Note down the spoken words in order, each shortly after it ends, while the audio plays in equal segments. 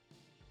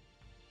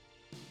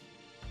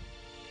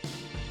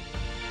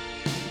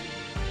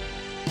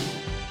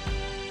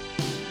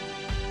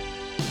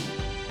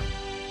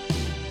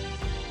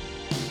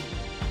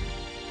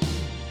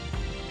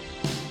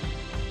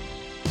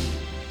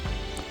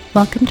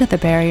Welcome to the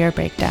Barrier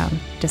Breakdown,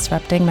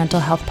 Disrupting Mental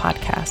Health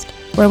podcast,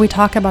 where we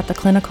talk about the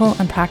clinical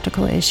and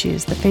practical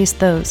issues that face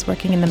those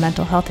working in the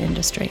mental health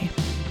industry.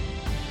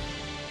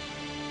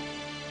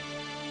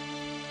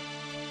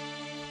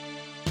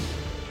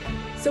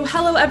 So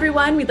hello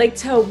everyone, we'd like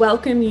to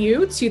welcome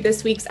you to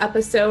this week's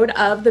episode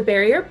of the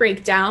Barrier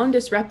Breakdown,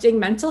 Disrupting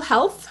Mental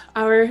Health,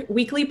 our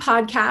weekly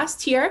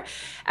podcast here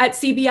at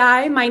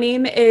CBI. My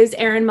name is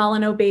Erin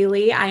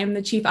Molyneux-Bailey. I am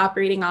the Chief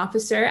Operating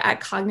Officer at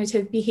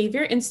Cognitive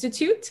Behavior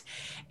Institute.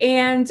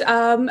 And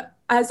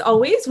as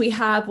always, we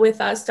have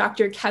with us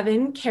Dr.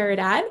 Kevin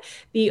Caridad,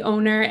 the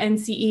owner and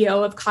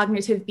CEO of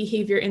Cognitive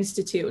Behavior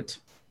Institute.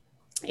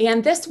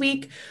 And this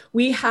week,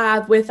 we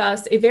have with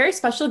us a very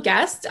special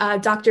guest,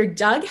 Dr.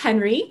 Doug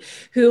Henry,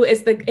 who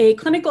is a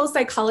clinical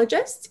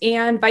psychologist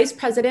and vice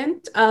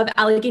president of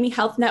Allegheny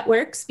Health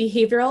Network's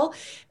Behavioral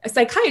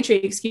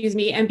Psychiatry,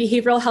 and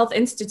Behavioral Health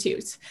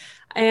Institute.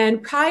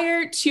 And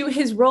prior to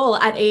his role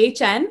at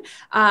AHN,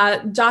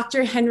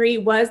 Dr. Henry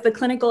was the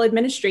clinical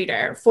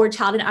administrator for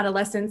child and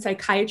adolescent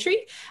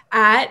psychiatry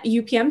at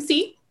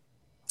UPMC.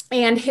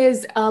 And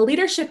his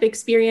leadership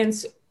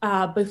experience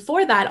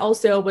before that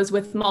also was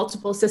with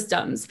multiple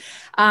systems.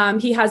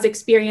 He has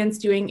experience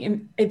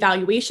doing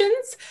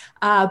evaluations,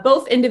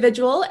 both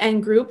individual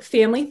and group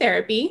family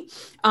therapy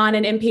on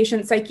an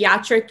inpatient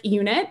psychiatric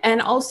unit, and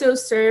also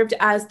served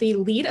as the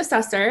lead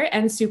assessor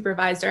and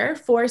supervisor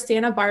for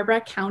Santa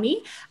Barbara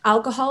County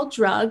Alcohol,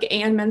 Drug,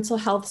 and Mental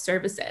Health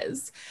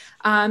Services.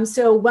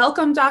 So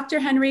welcome, Dr.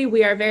 Henry.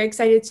 We are very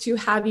excited to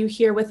have you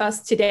here with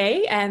us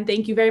today, and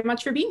thank you very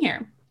much for being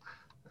here.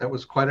 That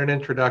was quite an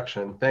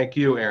introduction. Thank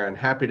you, Erin.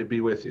 Happy to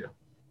be with you.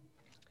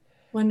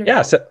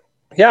 Wonderful.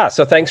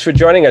 So thanks for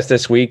joining us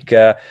this week.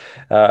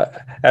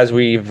 As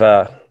we've,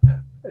 Doug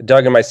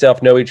and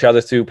myself know each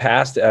other through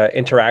past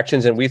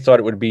interactions, and we thought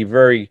it would be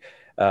very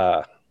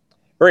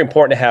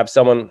important to have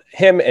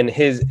him and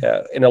his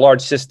in a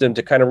large system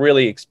to kind of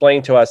really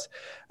explain to us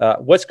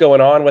what's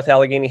going on with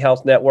Allegheny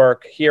Health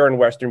Network here in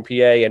Western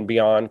PA and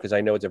beyond, because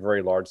I know it's a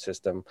very large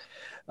system.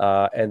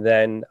 And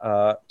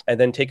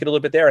then take it a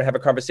little bit there and have a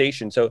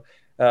conversation. So,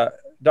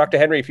 Dr.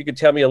 Henry, if you could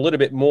tell me a little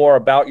bit more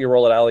about your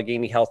role at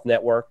Allegheny Health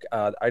Network,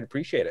 I'd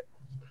appreciate it.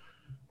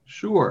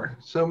 Sure.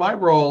 So my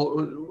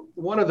role,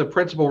 one of the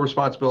principal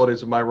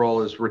responsibilities of my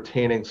role is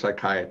retaining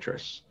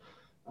psychiatrists.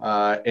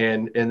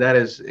 And that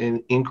is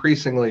an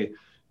increasingly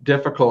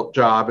difficult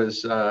job,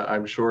 as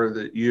I'm sure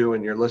that you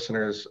and your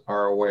listeners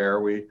are aware.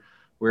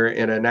 We're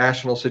in a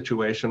national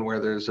situation where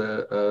there's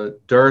a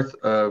dearth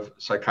of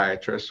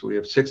psychiatrists. We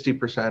have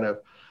 60%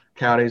 of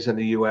counties in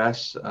the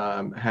U.S.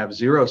 Have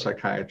zero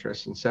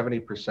psychiatrists, and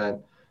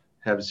 70%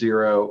 have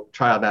zero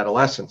child and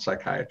adolescent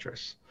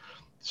psychiatrists.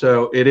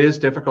 So it is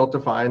difficult to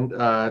find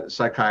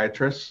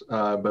psychiatrists,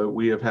 but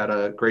we have had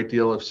a great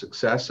deal of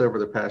success over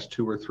the past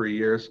 2 or 3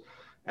 years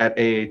at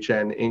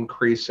AHN,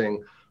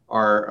 increasing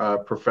our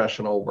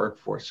professional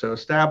workforce. So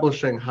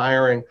establishing,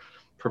 hiring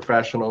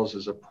professionals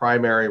is a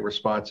primary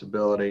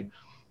responsibility.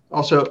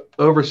 Also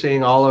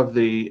overseeing all of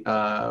the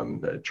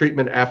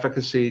treatment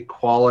efficacy,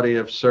 quality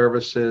of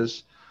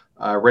services,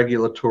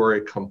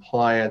 regulatory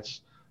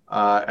compliance,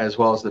 as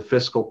well as the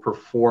fiscal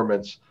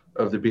performance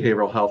of the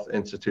Behavioral Health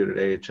Institute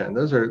at AHN.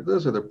 Those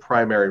are the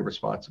primary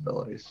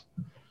responsibilities.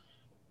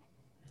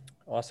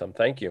 Awesome.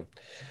 Thank you.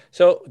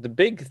 So the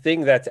big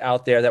thing that's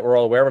out there that we're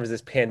all aware of is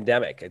this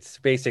pandemic. It's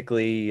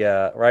basically,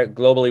 right,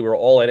 globally, we're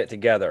all in it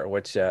together,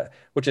 which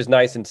is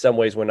nice. In some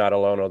ways, we're not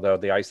alone, although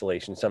the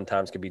isolation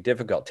sometimes can be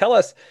difficult. Tell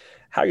us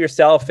how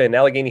yourself and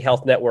Allegheny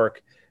Health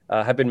Network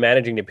have been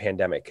managing the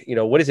pandemic.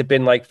 What has it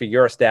been like for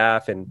your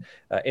staff and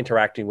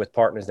interacting with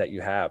partners that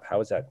you have? How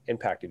has that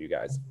impacted you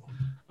guys?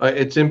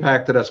 It's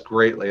impacted us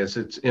greatly, as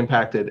it's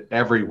impacted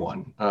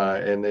everyone.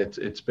 And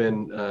it's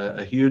been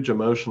a huge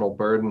emotional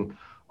burden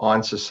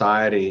on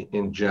society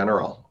in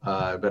general.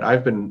 But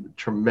I've been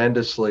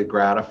tremendously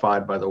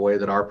gratified by the way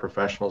that our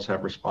professionals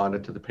have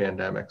responded to the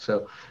pandemic.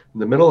 So in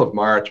the middle of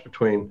March,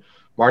 between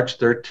March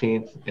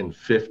 13th and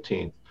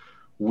 15th,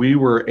 we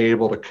were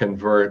able to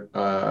convert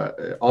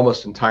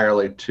almost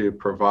entirely to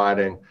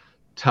providing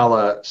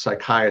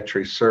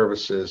telepsychiatry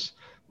services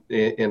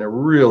in a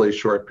really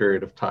short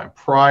period of time.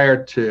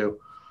 Prior to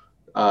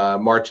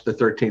March the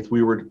 13th,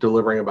 we were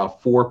delivering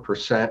about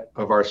 4%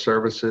 of our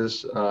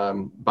services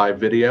by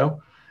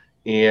video.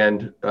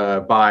 And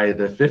by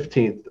the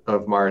 15th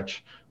of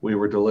March, we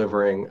were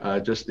delivering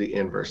just the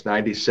inverse.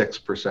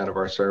 96% of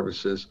our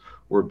services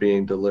were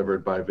being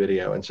delivered by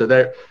video. And so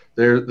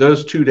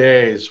those 2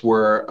 days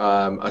were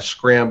a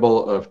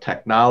scramble of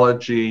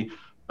technology,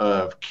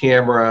 of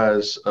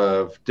cameras,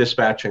 of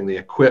dispatching the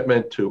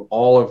equipment to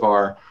all of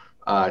our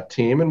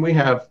team. And we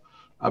have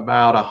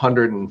about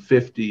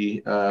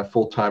 150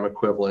 full-time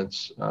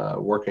equivalents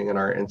working in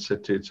our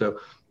institute. So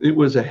it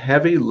was a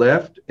heavy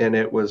lift, and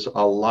it was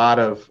a lot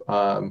of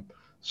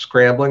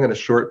scrambling in a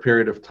short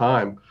period of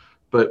time.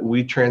 But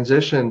we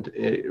transitioned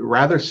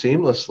rather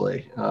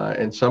seamlessly,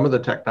 and some of the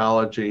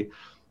technology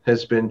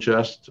has been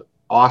just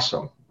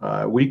awesome.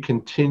 We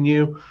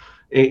continue,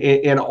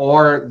 and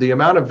the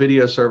amount of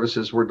video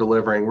services we're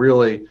delivering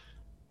really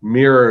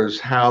mirrors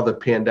how the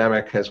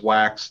pandemic has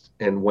waxed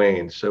and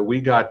waned. So we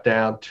got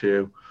down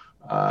to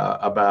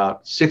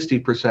about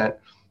 60%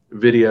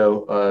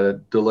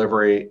 video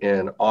delivery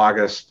in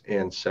August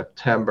and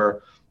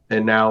September.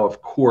 And now,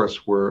 of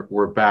course,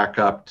 we're back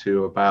up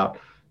to about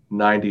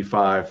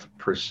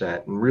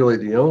 95%. And really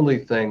the only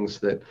things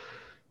that,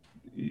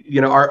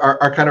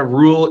 our kind of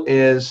rule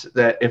is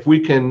that if we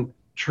can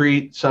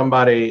treat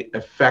somebody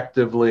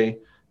effectively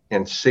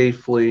and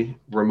safely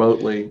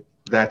remotely,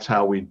 that's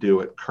how we do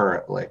it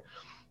currently.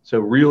 So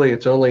really,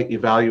 it's only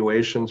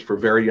evaluations for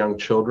very young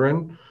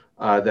children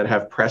that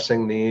have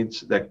pressing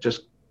needs that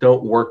just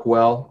don't work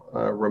well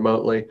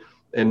remotely,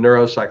 and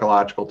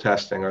neuropsychological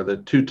testing are the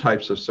two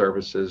types of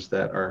services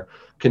that are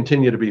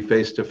continue to be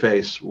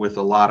face-to-face with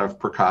a lot of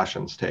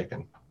precautions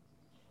taken.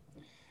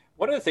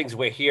 One of the things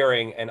we're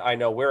hearing, and I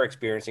know we're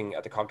experiencing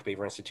at the Cognitive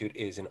Behavioral Institute,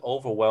 is an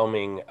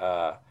overwhelming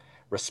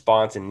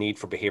response and need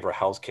for behavioral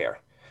health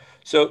care.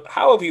 So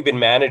how have you been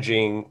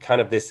managing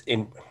kind of this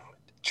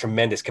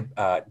tremendous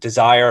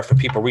desire for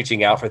people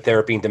reaching out for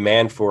therapy and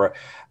demand for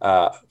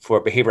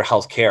behavioral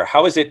health care?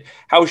 How is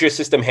your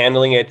system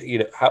handling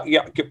it?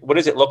 What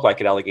does it look like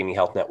at Allegheny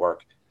Health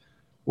Network?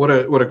 What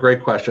a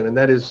great question. And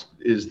that is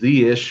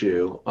the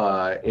issue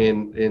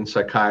in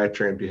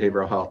psychiatry and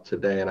behavioral health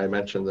today. And I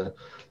mentioned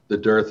the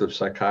dearth of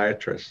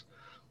psychiatrists.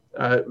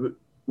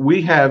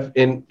 We have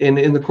in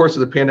the course of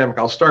the pandemic,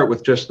 I'll start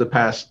with just the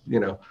past,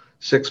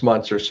 6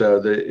 months or so.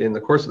 In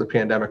the course of the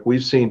pandemic,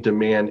 we've seen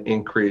demand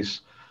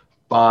increase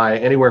by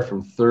anywhere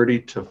from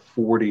 30 to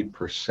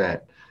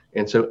 40%.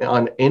 And so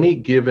on any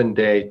given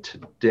day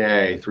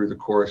today through the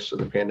course of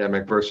the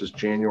pandemic versus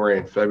January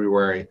and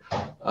February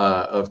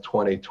of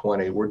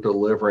 2020, we're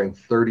delivering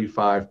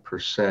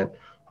 35%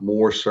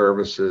 more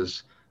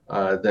services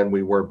than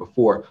we were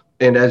before.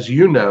 And as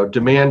you know,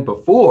 demand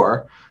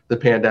before the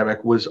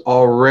pandemic was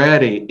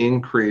already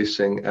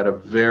increasing at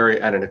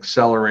an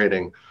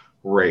accelerating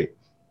rate.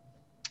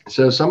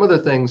 So some of the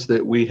things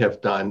that we have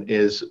done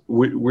is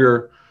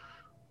we're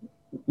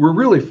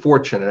really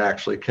fortunate,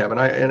 actually, Kevin.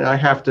 I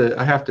have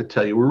to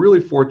tell you, we're really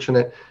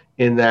fortunate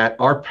in that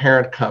our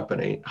parent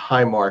company,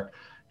 Highmark,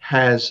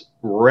 has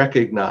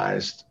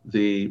recognized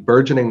the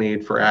burgeoning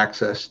need for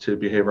access to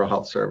behavioral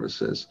health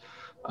services.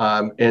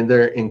 And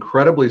they're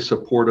incredibly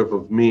supportive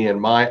of me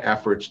and my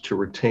efforts to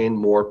retain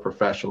more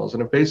professionals,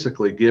 and have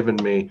basically given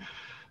me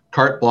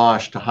carte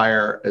blanche to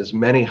hire as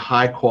many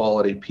high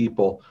quality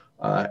people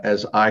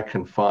as I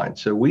can find.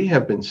 So we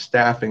have been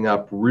staffing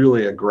up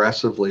really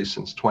aggressively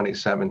since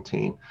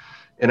 2017.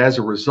 And as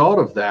a result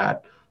of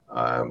that,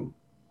 one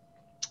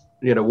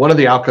of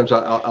the outcomes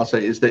I'll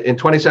say is that in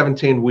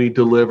 2017, we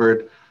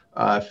delivered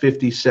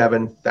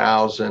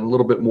 57,000, a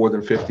little bit more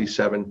than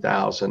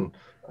 57,000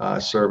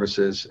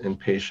 services and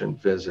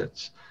patient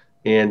visits.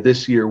 And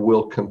this year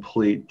we'll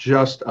complete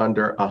just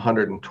under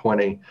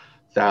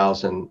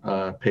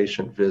 120,000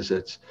 patient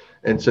visits.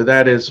 And so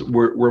that is,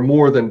 we're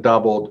more than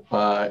doubled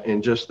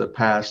in just the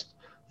past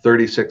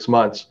 36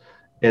 months.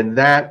 And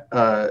that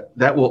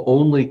will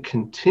only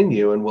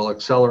continue and will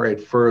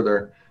accelerate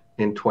further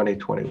in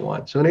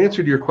 2021. So in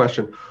answer to your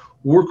question,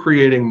 we're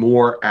creating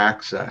more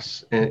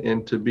access.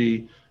 And to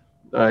be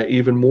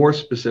even more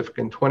specific,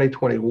 in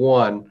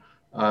 2021,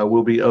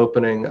 we'll be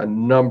opening a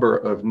number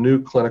of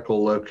new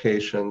clinical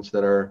locations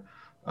that are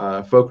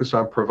focused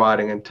on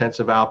providing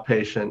intensive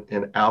outpatient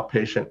and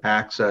outpatient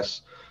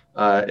access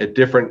at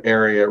different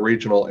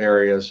regional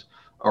areas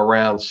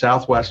around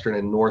southwestern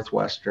and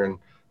northwestern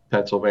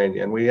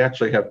Pennsylvania. And we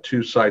actually have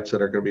 2 sites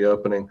that are going to be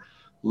opening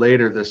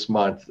later this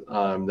month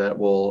that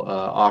will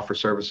offer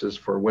services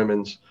for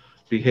women's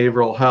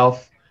behavioral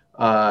health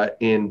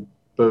in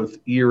both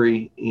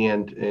Erie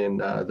and in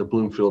the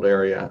Bloomfield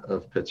area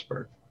of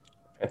Pittsburgh.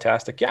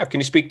 Fantastic. Yeah. Can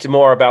you speak to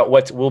more about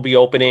what will be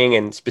opening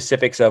and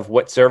specifics of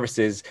what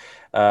services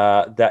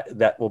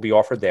that will be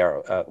offered there?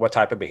 What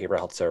type of behavioral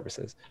health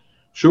services?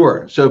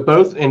 Sure. So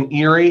both in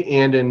Erie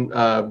and in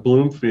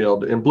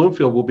Bloomfield. In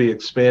Bloomfield, we'll be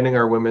expanding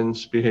our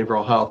women's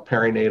behavioral health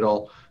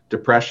perinatal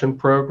depression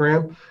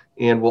program.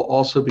 And we'll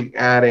also be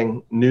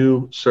adding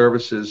new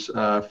services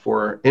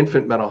for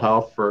infant mental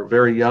health for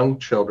very young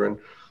children,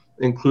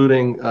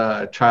 including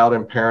child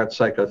and parent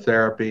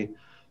psychotherapy,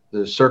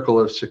 the Circle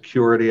of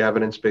Security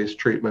evidence-based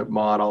treatment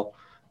model,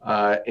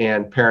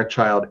 and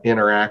parent-child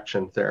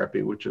interaction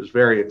therapy, which is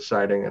very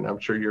exciting. And I'm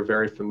sure you're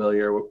very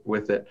familiar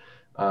with it.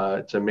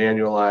 It's a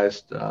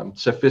manualized,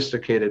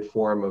 sophisticated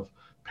form of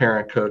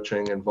parent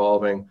coaching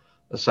involving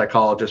a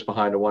psychologist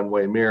behind a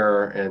one-way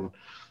mirror and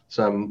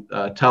some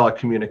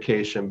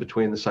telecommunication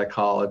between the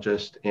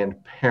psychologist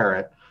and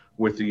parent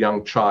with the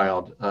young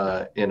child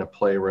in a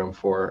playroom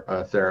for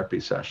a therapy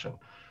session.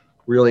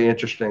 Really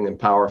interesting and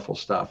powerful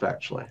stuff,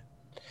 actually.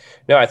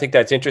 No, I think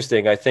that's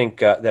interesting. I think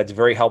that's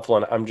very helpful.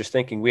 And I'm just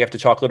thinking we have to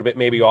talk a little bit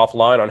maybe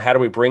offline on how do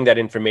we bring that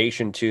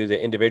information to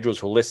the individuals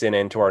who listen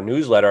and to our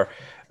newsletter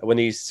when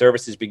these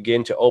services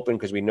begin to open,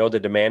 because we know the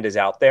demand is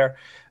out there,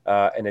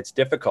 and it's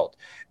difficult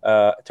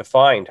to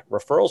find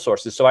referral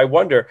sources. So I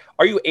wonder,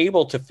 are you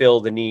able to fill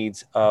the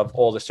needs of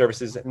all the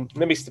services? And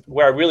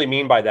what I really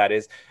mean by that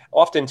is,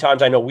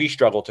 oftentimes I know we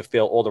struggle to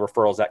fill all the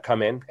referrals that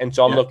come in. And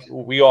so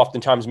we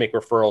oftentimes make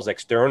referrals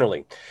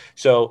externally.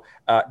 So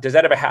does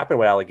that ever happen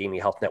with Allegheny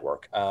Health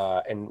Network?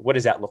 And what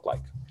does that look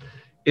like?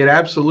 It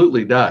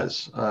absolutely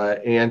does.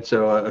 And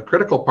so a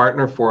critical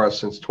partner for us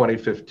since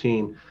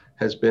 2015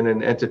 has been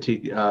an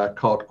entity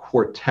called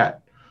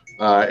Quartet.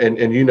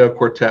 And you know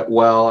Quartet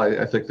well.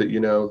 I think that you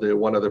know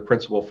one of the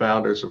principal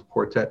founders of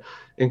Quartet.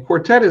 And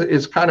Quartet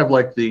is kind of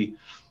like the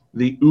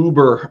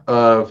Uber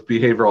of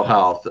behavioral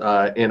health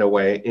in a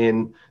way,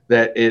 in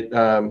that it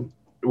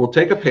will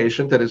take a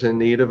patient that is in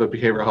need of a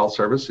behavioral health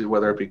service,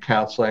 whether it be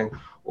counseling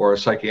or a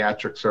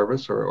psychiatric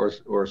service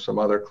or some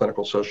other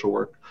clinical social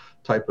work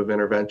type of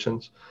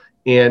interventions,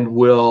 and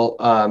will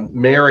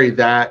marry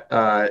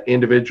that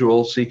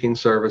individual seeking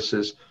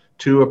services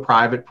to a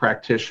private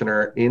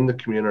practitioner in the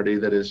community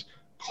that is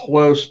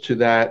close to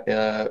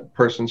that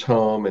person's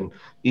home and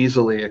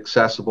easily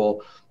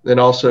accessible, and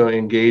also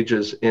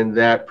engages in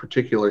that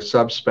particular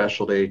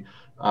subspecialty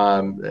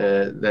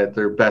that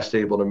they're best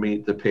able to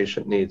meet the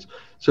patient needs.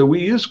 So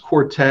we use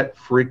Quartet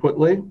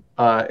frequently,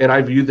 and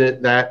I view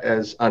that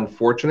as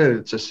unfortunate.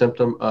 It's a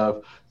symptom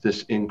of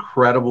this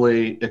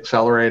incredibly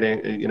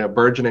accelerating,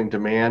 burgeoning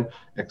demand,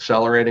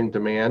 accelerating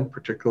demand,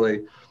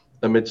 particularly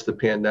amidst the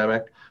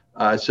pandemic.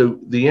 So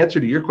the answer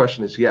to your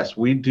question is yes,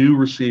 we do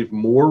receive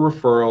more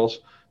referrals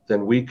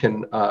than we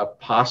can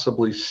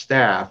possibly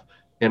staff,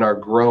 and are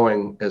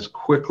growing as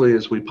quickly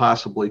as we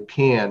possibly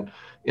can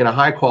in a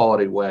high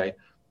quality way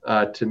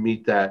to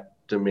meet that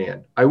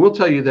demand. I will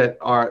tell you that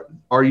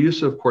our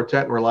use of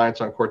Quartet and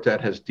reliance on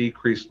Quartet has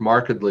decreased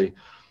markedly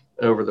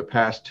over the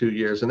past 2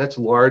 years, and that's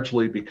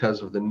largely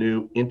because of the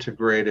new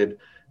integrated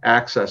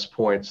access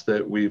points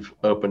that we've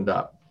opened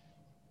up.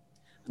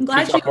 I'm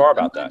glad you talk more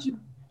about that.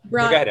 Go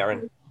ahead,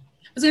 Erin.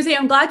 I was going to say,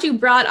 I'm glad you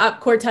brought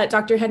up Quartet,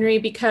 Dr. Henry,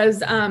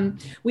 because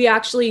we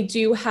actually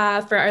do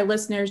have, for our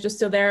listeners, just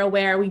so they're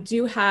aware, we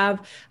do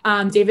have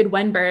David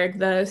Wenberg,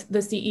 the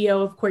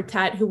CEO of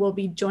Quartet, who will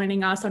be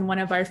joining us on one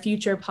of our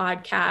future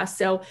podcasts.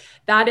 So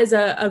that is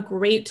a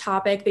great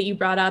topic that you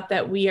brought up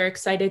that we are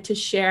excited to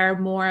share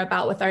more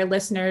about with our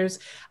listeners,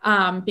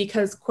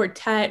 because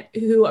Quartet,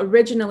 who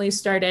originally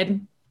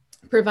started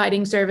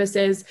providing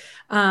services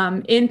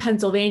in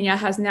Pennsylvania,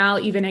 has now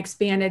even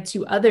expanded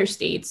to other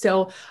states.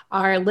 So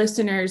our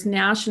listeners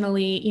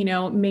nationally,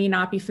 may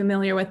not be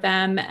familiar with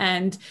them,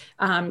 and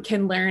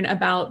can learn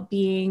about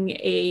being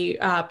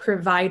a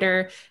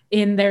provider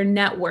in their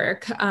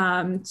network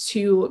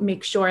to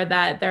make sure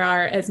that there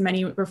are as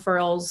many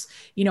referrals,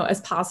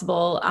 as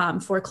possible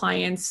for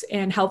clients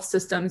and health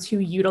systems who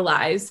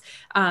utilize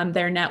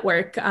their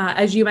network.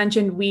 As you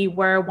mentioned, we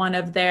were one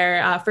of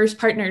their first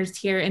partners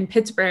here in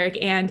Pittsburgh,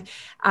 and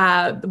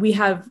we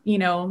have,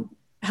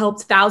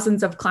 helped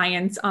thousands of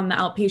clients on the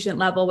outpatient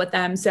level with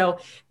them. So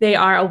they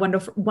are a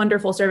wonderful,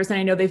 wonderful service. And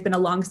I know they've been a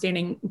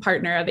longstanding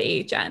partner of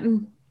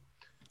AHN.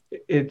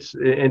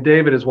 And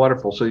David is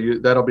wonderful. So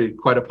that'll be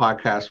quite a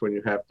podcast when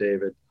you have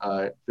David,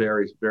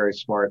 very, very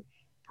smart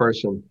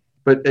person.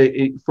 But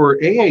for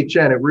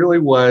AHN, it really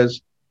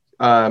was,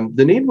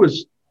 the need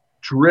was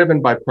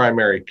driven by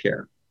primary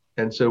care.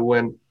 And so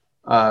when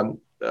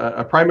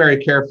a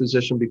primary care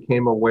physician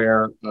became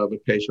aware of a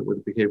patient with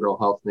a behavioral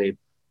health need,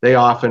 they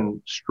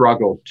often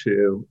struggle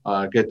to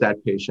get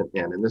that patient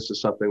in. And this is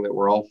something that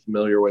we're all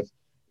familiar with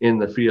in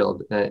the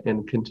field,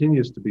 and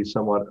continues to be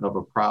somewhat of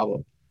a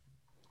problem.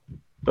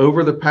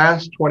 Over the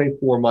past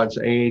 24 months,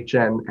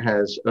 AHN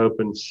has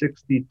opened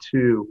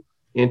 62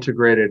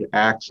 integrated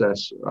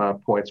access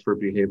points for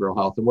behavioral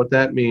health. And what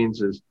that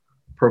means is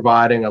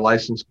providing a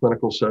licensed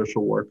clinical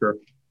social worker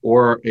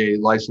or a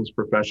licensed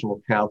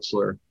professional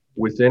counselor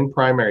within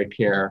primary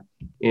care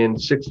in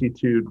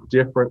 62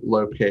 different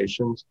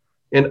locations,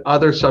 in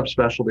other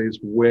subspecialties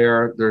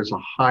where there's a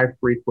high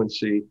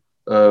frequency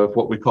of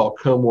what we call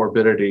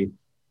comorbidity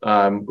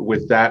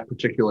with that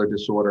particular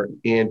disorder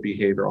and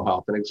behavioral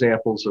health. And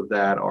examples of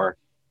that are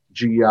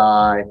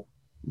GI,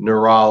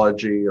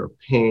 neurology or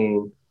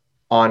pain,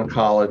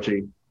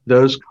 oncology.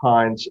 Those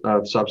kinds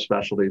of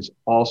subspecialties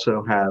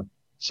also have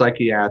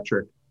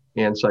psychiatric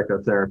and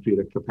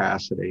psychotherapeutic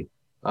capacity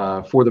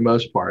for the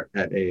most part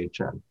at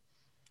AHN.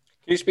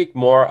 Can you speak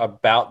more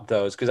about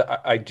those? Because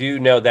I do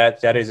know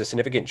that is a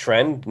significant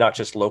trend, not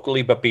just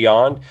locally, but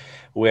beyond,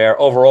 where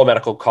overall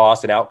medical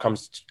costs and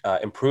outcomes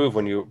improve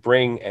when you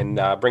bring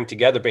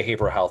together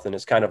behavioral health, and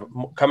it's kind of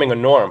becoming a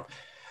norm.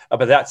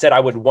 But that said, I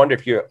would wonder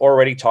if you're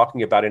already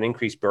talking about an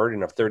increased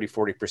burden of 30,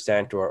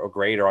 40% or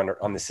greater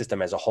on the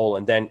system as a whole,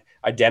 and then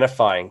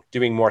identifying,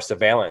 doing more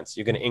surveillance.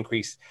 You're going to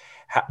increase.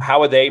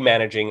 How are they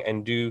managing,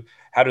 and do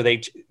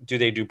they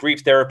do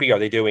brief therapy? Are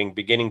they doing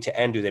beginning to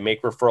end? Do they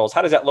make referrals?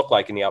 How does that look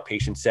like in the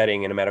outpatient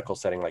setting, in a medical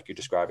setting like you're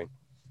describing?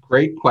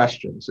 Great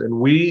questions. And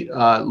we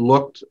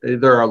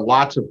there are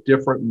lots of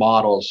different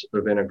models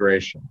of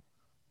integration.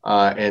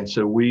 And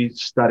so we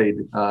studied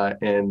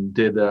and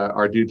did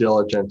our due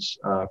diligence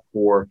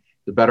for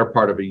the better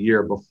part of a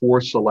year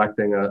before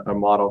selecting a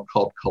model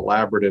called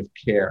collaborative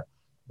care.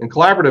 And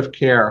collaborative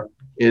care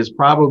is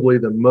probably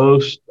the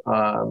most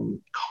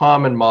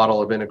common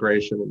model of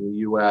integration in the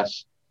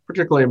US,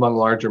 particularly among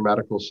larger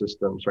medical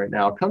systems right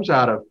now. It comes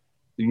out of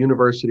the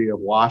University of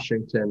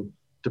Washington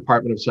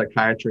Department of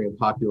Psychiatry and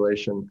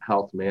Population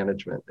Health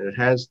Management. It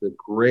has the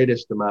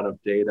greatest amount of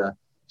data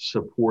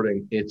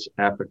supporting its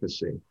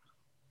efficacy.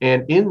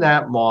 And in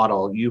that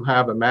model, you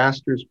have a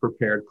master's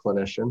prepared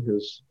clinician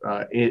who's,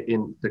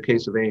 in the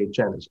case of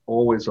AHN, is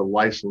always a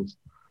licensed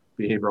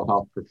behavioral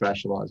health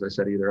professional, as I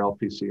said, either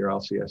LPC or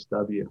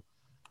LCSW.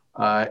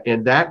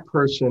 And that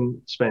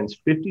person spends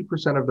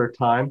 50% of their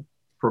time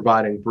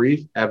providing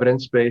brief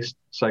evidence-based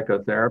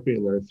psychotherapy,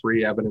 and there are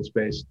 3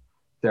 evidence-based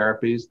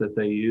therapies that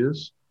they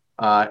use.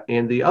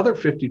 And the other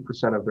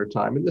 50% of their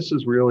time, and this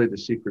is really the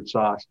secret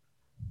sauce,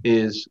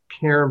 is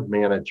care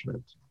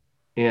management.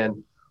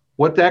 And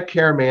what that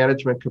care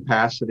management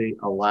capacity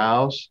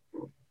allows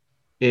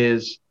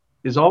is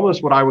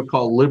almost what I would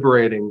call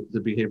liberating the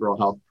behavioral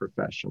health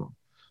professional.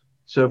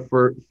 So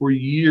for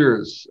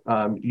years,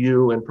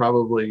 you and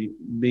probably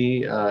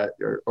me,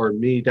 or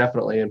me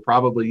definitely, and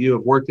probably you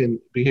have worked in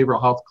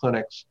behavioral health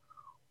clinics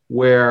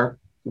where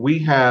we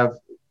have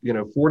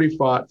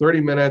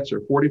 30 minutes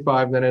or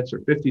 45 minutes or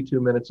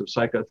 52 minutes of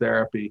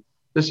psychotherapy.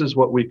 This is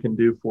what we can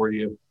do for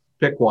you.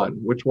 Pick one.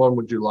 Which one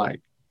would you like?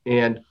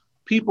 And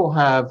people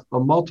have a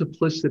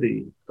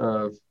multiplicity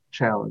of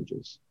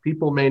challenges.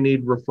 People may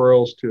need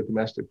referrals to a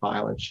domestic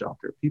violence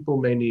shelter. People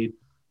may need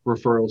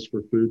referrals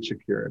for food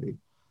security.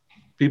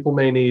 People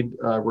may need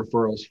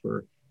referrals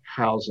for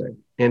housing.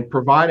 And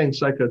providing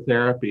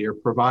psychotherapy or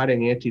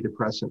providing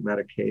antidepressant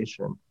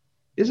medication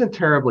isn't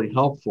terribly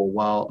helpful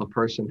while a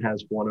person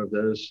has one of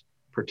those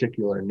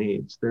particular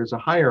needs. There's a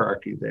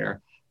hierarchy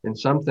there. And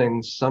some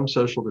things, some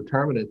social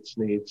determinants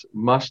needs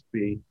must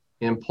be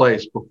in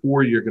place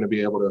before you're going to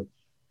be able to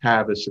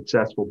have a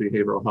successful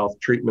behavioral health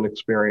treatment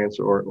experience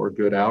or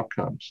good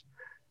outcomes.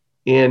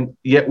 And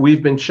yet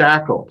we've been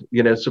shackled,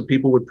 so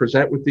people would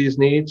present with these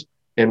needs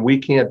and we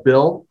can't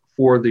bill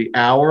for the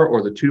hour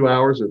or the 2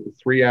 hours or the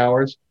 3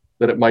 hours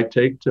that it might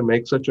take to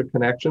make such a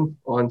connection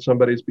on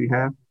somebody's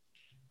behalf.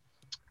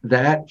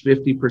 That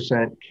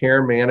 50%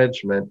 care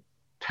management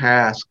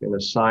task and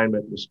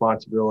assignment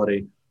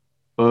responsibility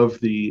of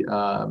the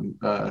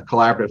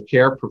collaborative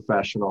care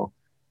professional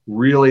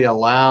really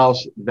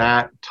allows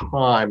that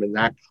time and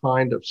that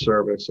kind of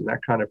service and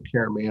that kind of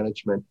care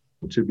management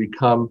to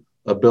become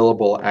a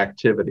billable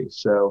activity.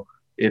 So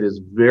it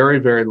is very,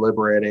 very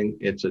liberating.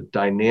 It's a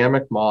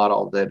dynamic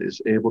model that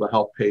is able to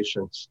help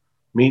patients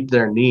meet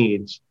their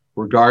needs,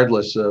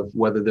 regardless of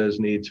whether those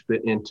needs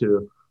fit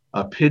into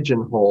a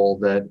pigeonhole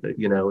that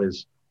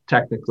is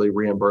technically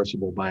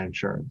reimbursable by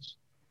insurance.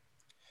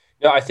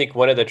 No, I think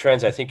one of the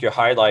trends I think you're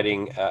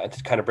highlighting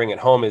to kind of bring it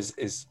home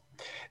is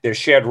there's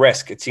shared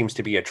risk. It seems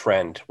to be a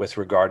trend with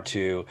regard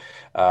to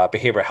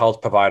behavioral health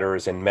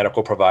providers and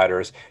medical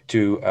providers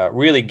to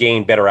really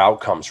gain better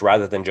outcomes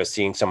rather than just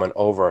seeing someone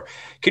over.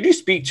 Could you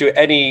speak to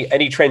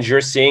any trends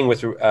you're seeing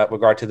with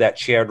regard to that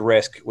shared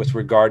risk with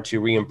regard to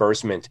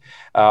reimbursement?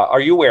 Are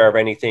you aware of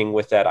anything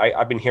with that?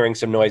 I've been hearing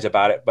some noise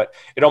about it, but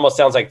it almost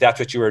sounds like that's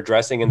what you were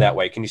addressing in that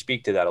way. Can you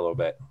speak to that a little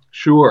bit?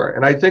 Sure.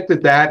 And I think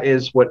that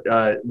is what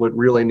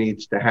really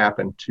needs to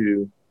happen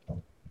to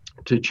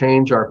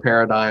change our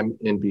paradigm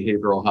in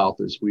behavioral health.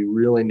 Is we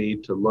really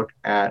need to look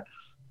at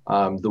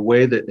the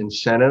way that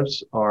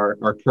incentives are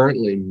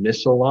currently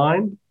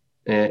misaligned,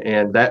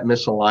 and that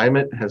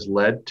misalignment has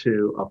led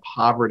to a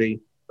poverty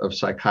of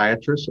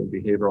psychiatrists and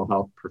behavioral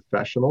health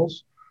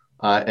professionals,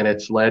 and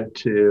it's led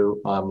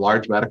to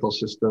large medical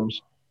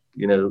systems,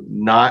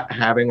 not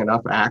having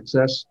enough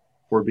access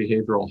for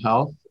behavioral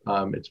health.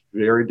 It's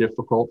very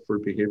difficult for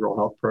behavioral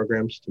health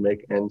programs to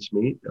make ends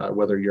meet,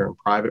 whether you're in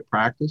private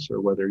practice or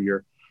whether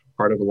you're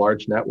part of a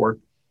large network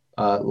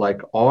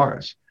like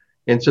ours.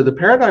 And so the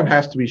paradigm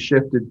has to be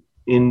shifted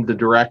in the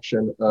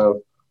direction of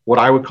what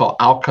I would call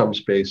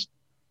outcomes-based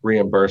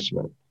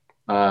reimbursement.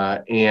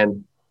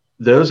 And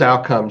those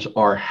outcomes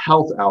are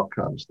health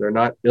outcomes. They're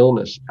not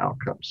illness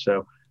outcomes.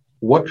 So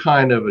what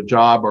kind of a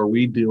job are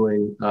we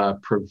doing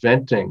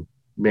preventing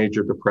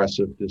major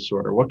depressive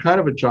disorder? What kind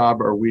of a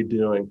job are we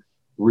doing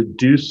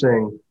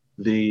reducing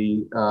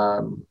the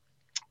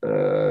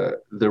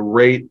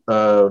rate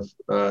of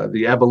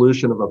the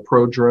evolution of a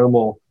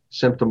prodromal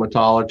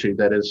symptomatology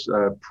that is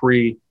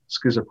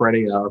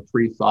pre-schizophrenia or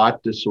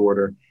pre-thought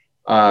disorder,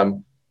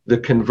 the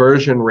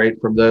conversion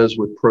rate from those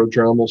with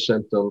prodromal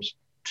symptoms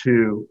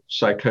to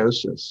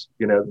psychosis?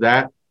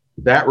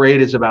 That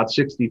rate is about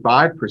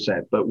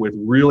 65%, but with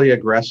really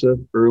aggressive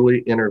early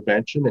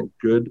intervention and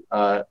good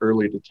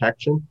early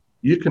detection,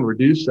 you can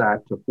reduce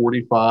that to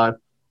 45,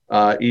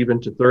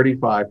 even to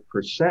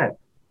 35%.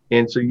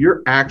 And so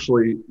you're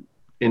actually,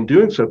 in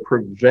doing so,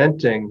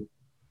 preventing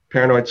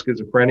paranoid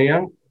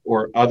schizophrenia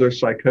or other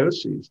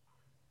psychoses.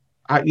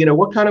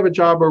 What kind of a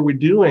job are we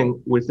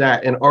doing with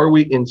that? And are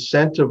we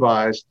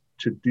incentivized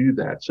to do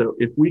that. So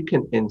if we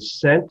can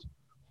incent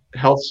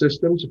health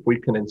systems, if we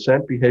can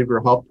incent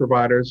behavioral health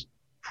providers,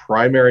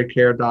 primary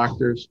care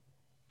doctors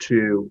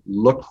to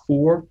look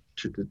for,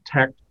 to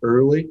detect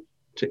early,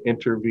 to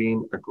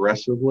intervene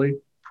aggressively,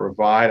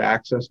 provide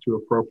access to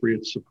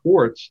appropriate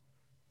supports,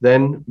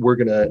 then we're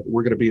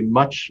gonna be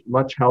much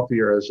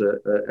healthier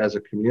as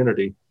a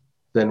community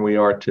than we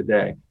are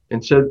today.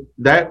 And so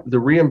that the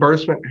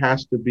reimbursement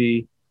has to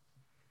be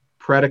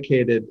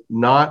predicated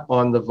not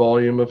on the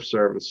volume of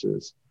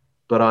services,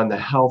 but on the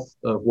health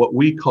of what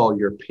we call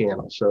your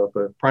panel. So if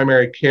a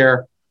primary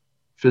care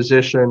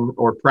physician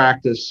or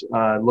practice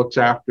looks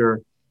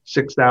after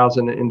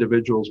 6,000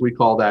 individuals, we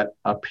call that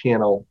a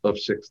panel of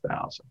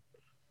 6,000.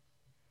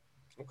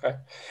 Okay.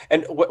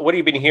 And what have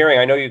you been hearing?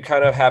 I know you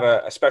kind of have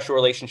a special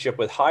relationship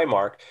with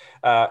Highmark,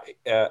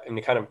 and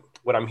you kind of,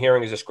 what I'm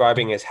hearing is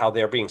describing is how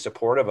they're being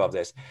supportive of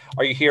this.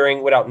 Are you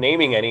hearing, without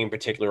naming any in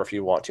particular, if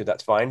you want to,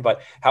 that's fine,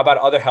 but how about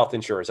other health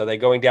insurers? Are they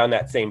going down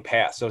that same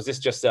path? So is this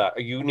just a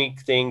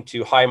unique thing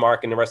to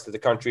Highmark and the rest of the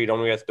country you don't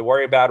really have to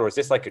worry about? Or is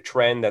this like a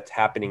trend that's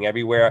happening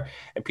everywhere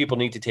and people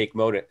need to take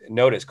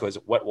notice because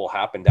what will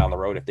happen down the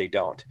road if they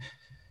don't?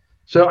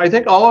 So I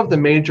think all of the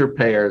major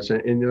payers,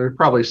 and there are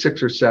probably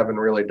 6 or 7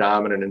 really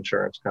dominant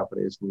insurance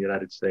companies in the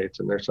United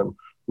States, and there's some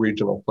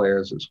regional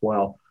players as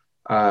well.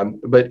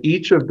 But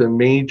each of the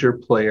major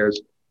players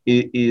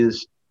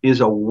is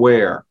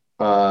aware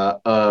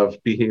of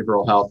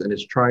behavioral health and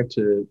is trying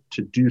to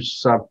do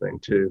something,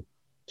 to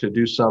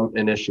do some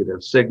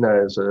initiative.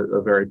 Cigna is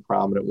a very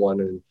prominent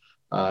one,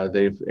 and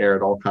they've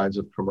aired all kinds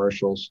of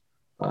commercials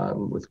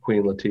with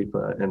Queen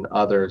Latifah and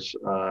others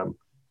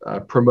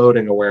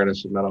promoting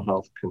awareness of mental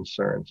health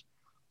concerns.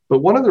 But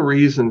one of the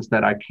reasons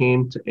that I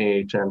came to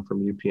AHN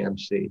from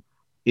UPMC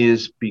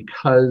is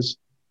because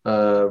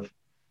of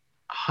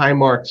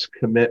Highmark's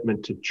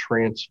commitment to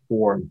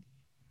transform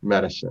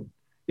medicine.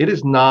 It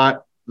is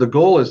not, the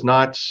goal is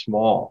not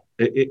small.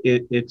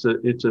 It's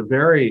a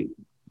very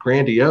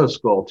grandiose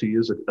goal, to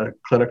use a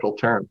clinical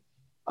term.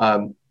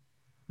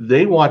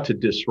 They want to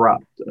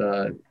disrupt,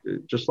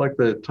 just like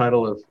the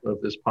title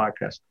of this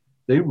podcast.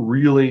 They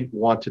really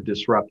want to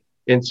disrupt.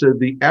 And so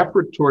the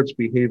effort towards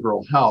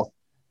behavioral health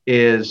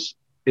is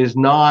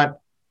not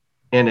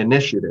an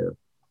initiative.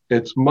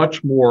 It's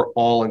much more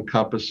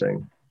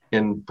all-encompassing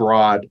and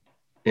broad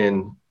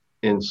in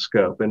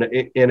scope. And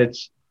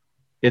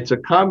it's a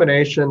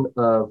combination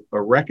of a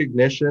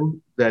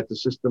recognition that the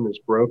system is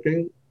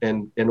broken,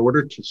 and in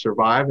order to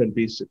survive and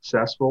be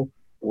successful,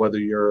 whether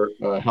you're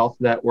a health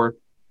network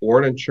or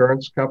an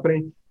insurance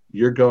company,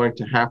 you're going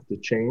to have to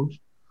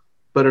change.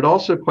 But it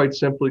also, quite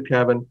simply,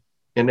 Kevin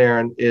and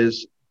Aaron,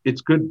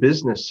 it's good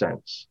business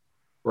sense,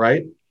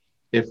 right?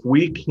 If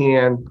we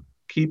can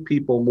keep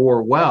people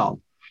more well,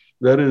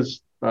 that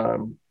is,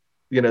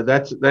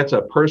 that's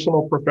a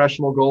personal,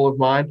 professional goal of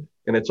mine,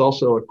 and it's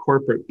also a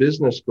corporate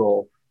business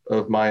goal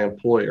of my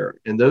employer.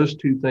 And those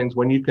two things,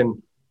 when you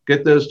can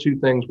get those two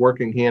things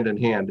working hand in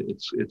hand,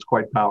 it's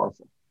quite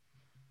powerful.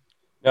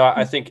 No,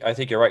 I think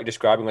you're right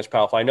describing what's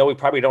powerful. I know we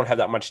probably don't have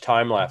that much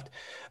time left.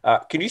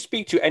 Can you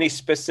speak to any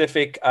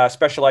specific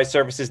specialized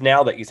services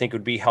now that you think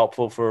would be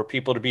helpful for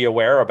people to be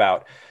aware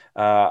about?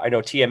 I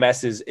know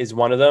TMS is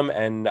one of them,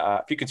 and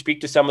if you could speak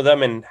to some of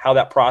them and how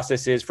that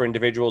process is for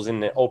individuals in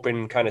the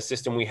open kind of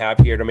system we have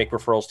here to make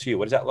referrals to you.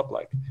 What does that look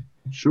like?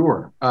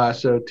 Sure.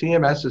 So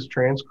TMS is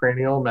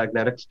transcranial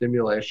magnetic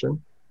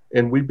stimulation,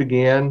 and we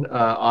began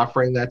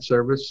offering that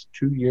service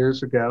 2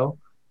 years ago.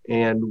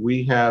 And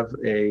we have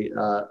a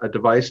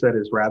device that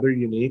is rather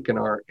unique in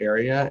our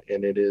area,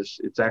 and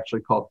it's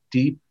actually called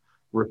deep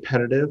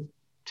repetitive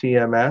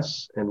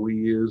TMS, and we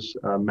use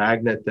a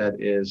magnet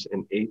that is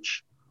an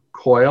H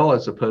coil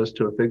as opposed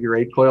to a figure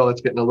 8 coil.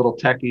 That's getting a little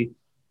techie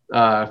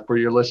for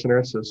your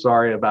listeners, so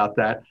sorry about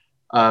that.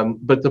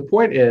 But the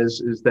point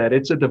is that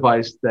it's a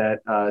device that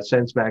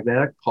sends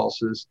magnetic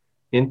pulses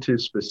into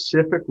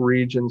specific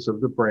regions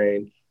of the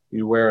brain.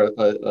 You wear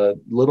a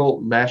little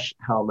mesh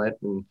helmet,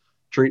 and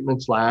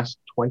treatments last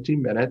 20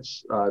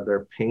 minutes.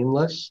 They're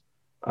painless.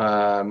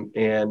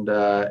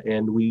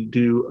 And we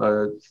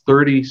do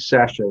 30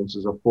 sessions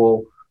as a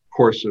full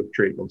course of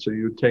treatment. So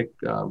you would take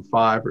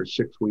 5 or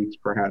 6 weeks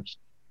perhaps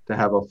to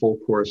have a full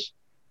course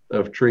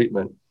of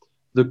treatment.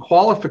 The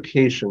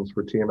qualifications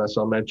for TMS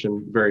I'll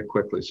mention very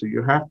quickly. So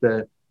you have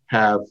to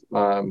have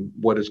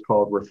what is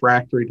called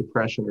refractory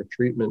depression or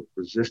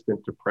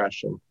treatment-resistant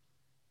depression,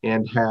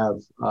 and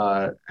have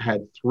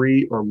had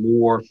 3 or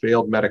more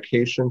failed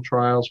medication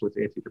trials with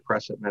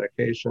antidepressant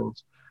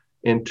medications,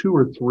 and 2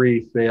 or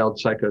 3 failed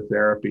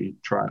psychotherapy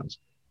trials.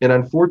 And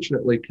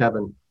unfortunately,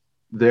 Kevin,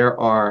 there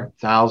are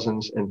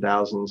thousands and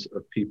thousands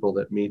of people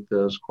that meet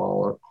those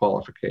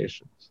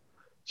qualifications.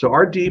 So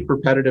our deep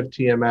repetitive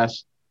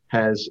TMS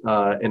has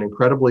an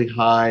incredibly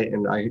high,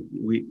 and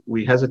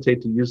we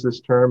hesitate to use this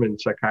term in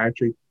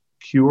psychiatry,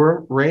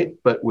 cure rate,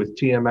 but with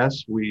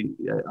TMS,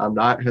 I'm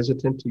not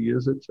hesitant to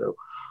use it. So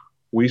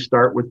we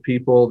start with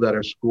people that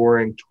are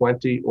scoring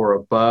 20 or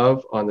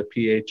above on the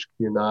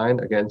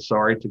PHQ-9. Again,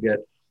 sorry to get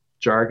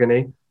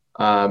jargony,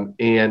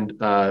 and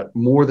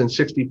more than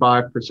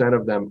 65%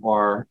 of them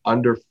are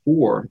under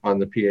 4 on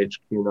the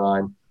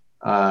PHQ-9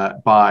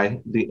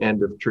 by the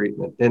end of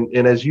treatment.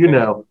 And as you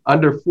know,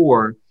 under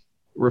 4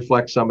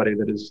 reflects somebody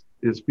that is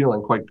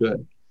feeling quite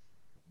good.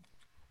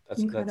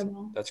 That's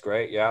incredible. That's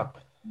great. Yeah.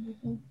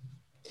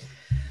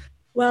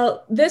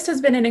 Well, this has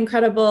been an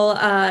incredible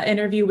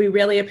interview. We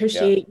really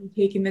appreciate you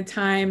taking the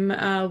time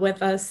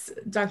with us,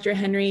 Dr.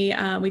 Henry.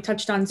 We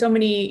touched on so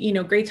many,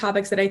 great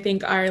topics that I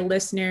think our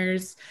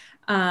listeners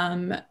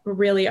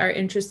really are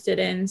interested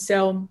in.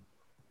 So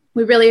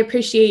we really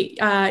appreciate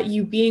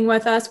you being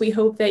with us. We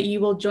hope that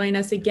you will join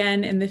us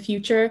again in the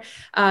future,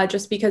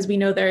 just because we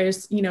know there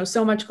is,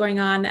 so much going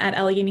on at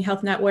Allegheny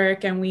Health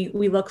Network, and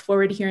we look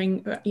forward to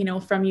hearing,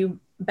 from you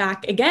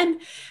back again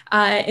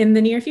in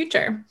the near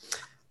future.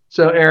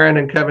 So Erin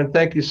and Kevin,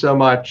 thank you so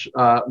much.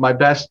 My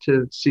best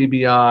to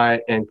CBI,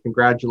 and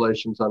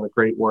congratulations on the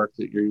great work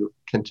that you're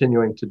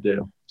continuing to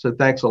do. So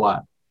thanks a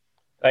lot.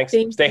 Thanks.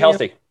 Stay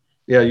healthy.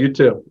 Yeah, you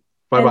too.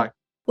 Bye-bye.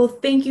 Well,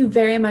 thank you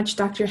very much,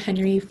 Dr.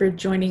 Henry, for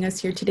joining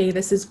us here today.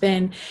 This has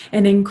been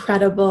an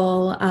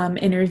incredible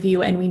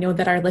interview, and we know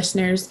that our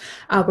listeners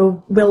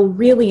will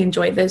really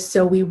enjoy this.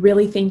 So we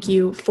really thank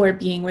you for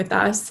being with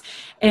us.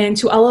 And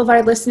to all of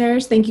our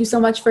listeners, thank you so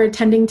much for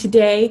attending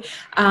today.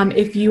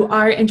 If you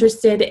are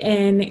interested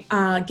in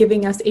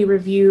giving us a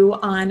review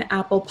on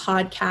Apple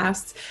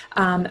Podcasts,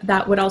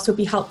 that would also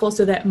be helpful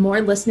so that more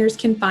listeners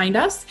can find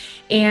us.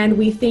 And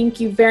we thank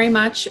you very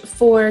much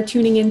for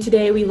tuning in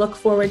today. We look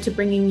forward to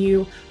bringing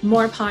you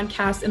more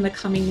podcasts in the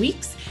coming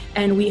weeks.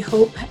 And we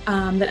hope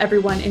that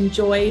everyone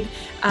enjoyed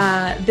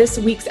this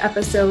week's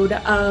episode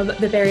of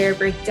The Barrier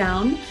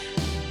Breakdown,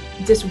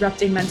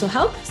 Disrupting Mental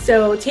Health.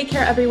 So take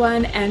care,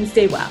 everyone, and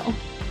stay well.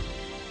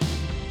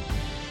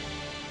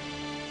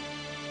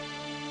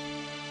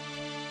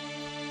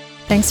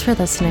 Thanks for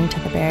listening to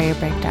The Barrier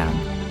Breakdown,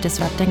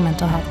 Disrupting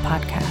Mental Health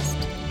podcast.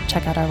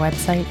 Check out our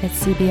website at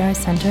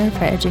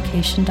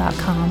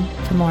cbicenterforeducation.com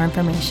for more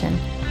information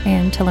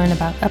and to learn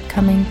about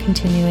upcoming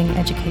continuing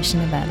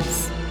education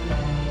events.